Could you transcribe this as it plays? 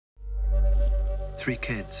3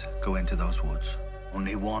 kids go into those woods.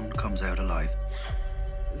 Only one comes out alive.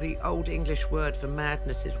 The old English word for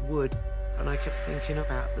madness is wood, and I kept thinking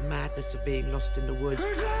about the madness of being lost in the woods.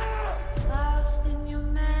 Lost in your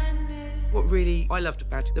madness. What really I loved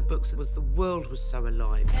about the books was the world was so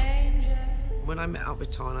alive. Danger. When I met up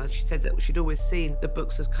with Tana, she said that she'd always seen the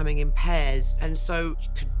books as coming in pairs, and so you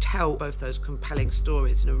could tell both those compelling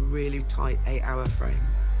stories in a really tight 8-hour frame.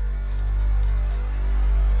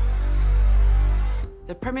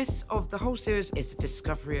 The premise of the whole series is the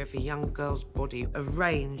discovery of a young girl's body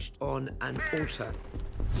arranged on an altar.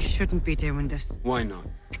 You shouldn't be doing this. Why not?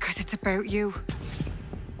 Because it's about you.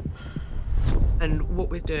 And what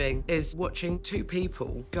we're doing is watching 2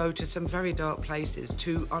 people go to some very dark places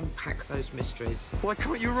to unpack those mysteries. Why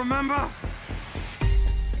can't you remember?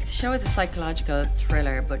 The show is a psychological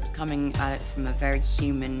thriller, but coming at it from a very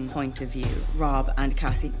human point of view. Rob and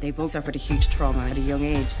Cassie, they both suffered a huge trauma at a young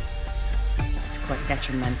age. It's quite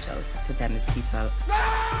detrimental to them as people.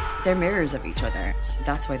 They're mirrors of each other.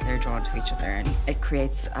 That's why they're drawn to each other, and it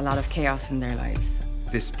creates a lot of chaos in their lives.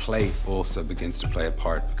 This place also begins to play a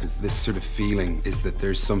part because this sort of feeling is that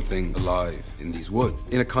there's something alive in these woods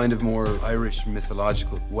in a kind of more Irish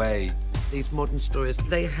mythological way. These modern stories,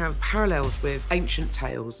 they have parallels with ancient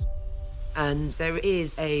tales. And there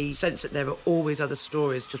is a sense that there are always other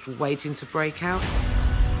stories just waiting to break out.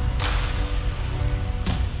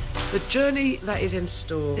 The journey that is in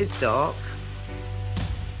store is dark,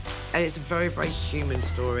 and it's a very, very human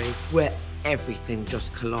story where everything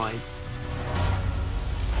just collides.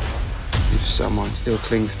 If someone still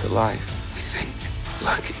clings to life, we think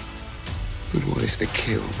lucky. But what if they're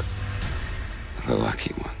killed? The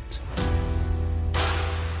lucky one.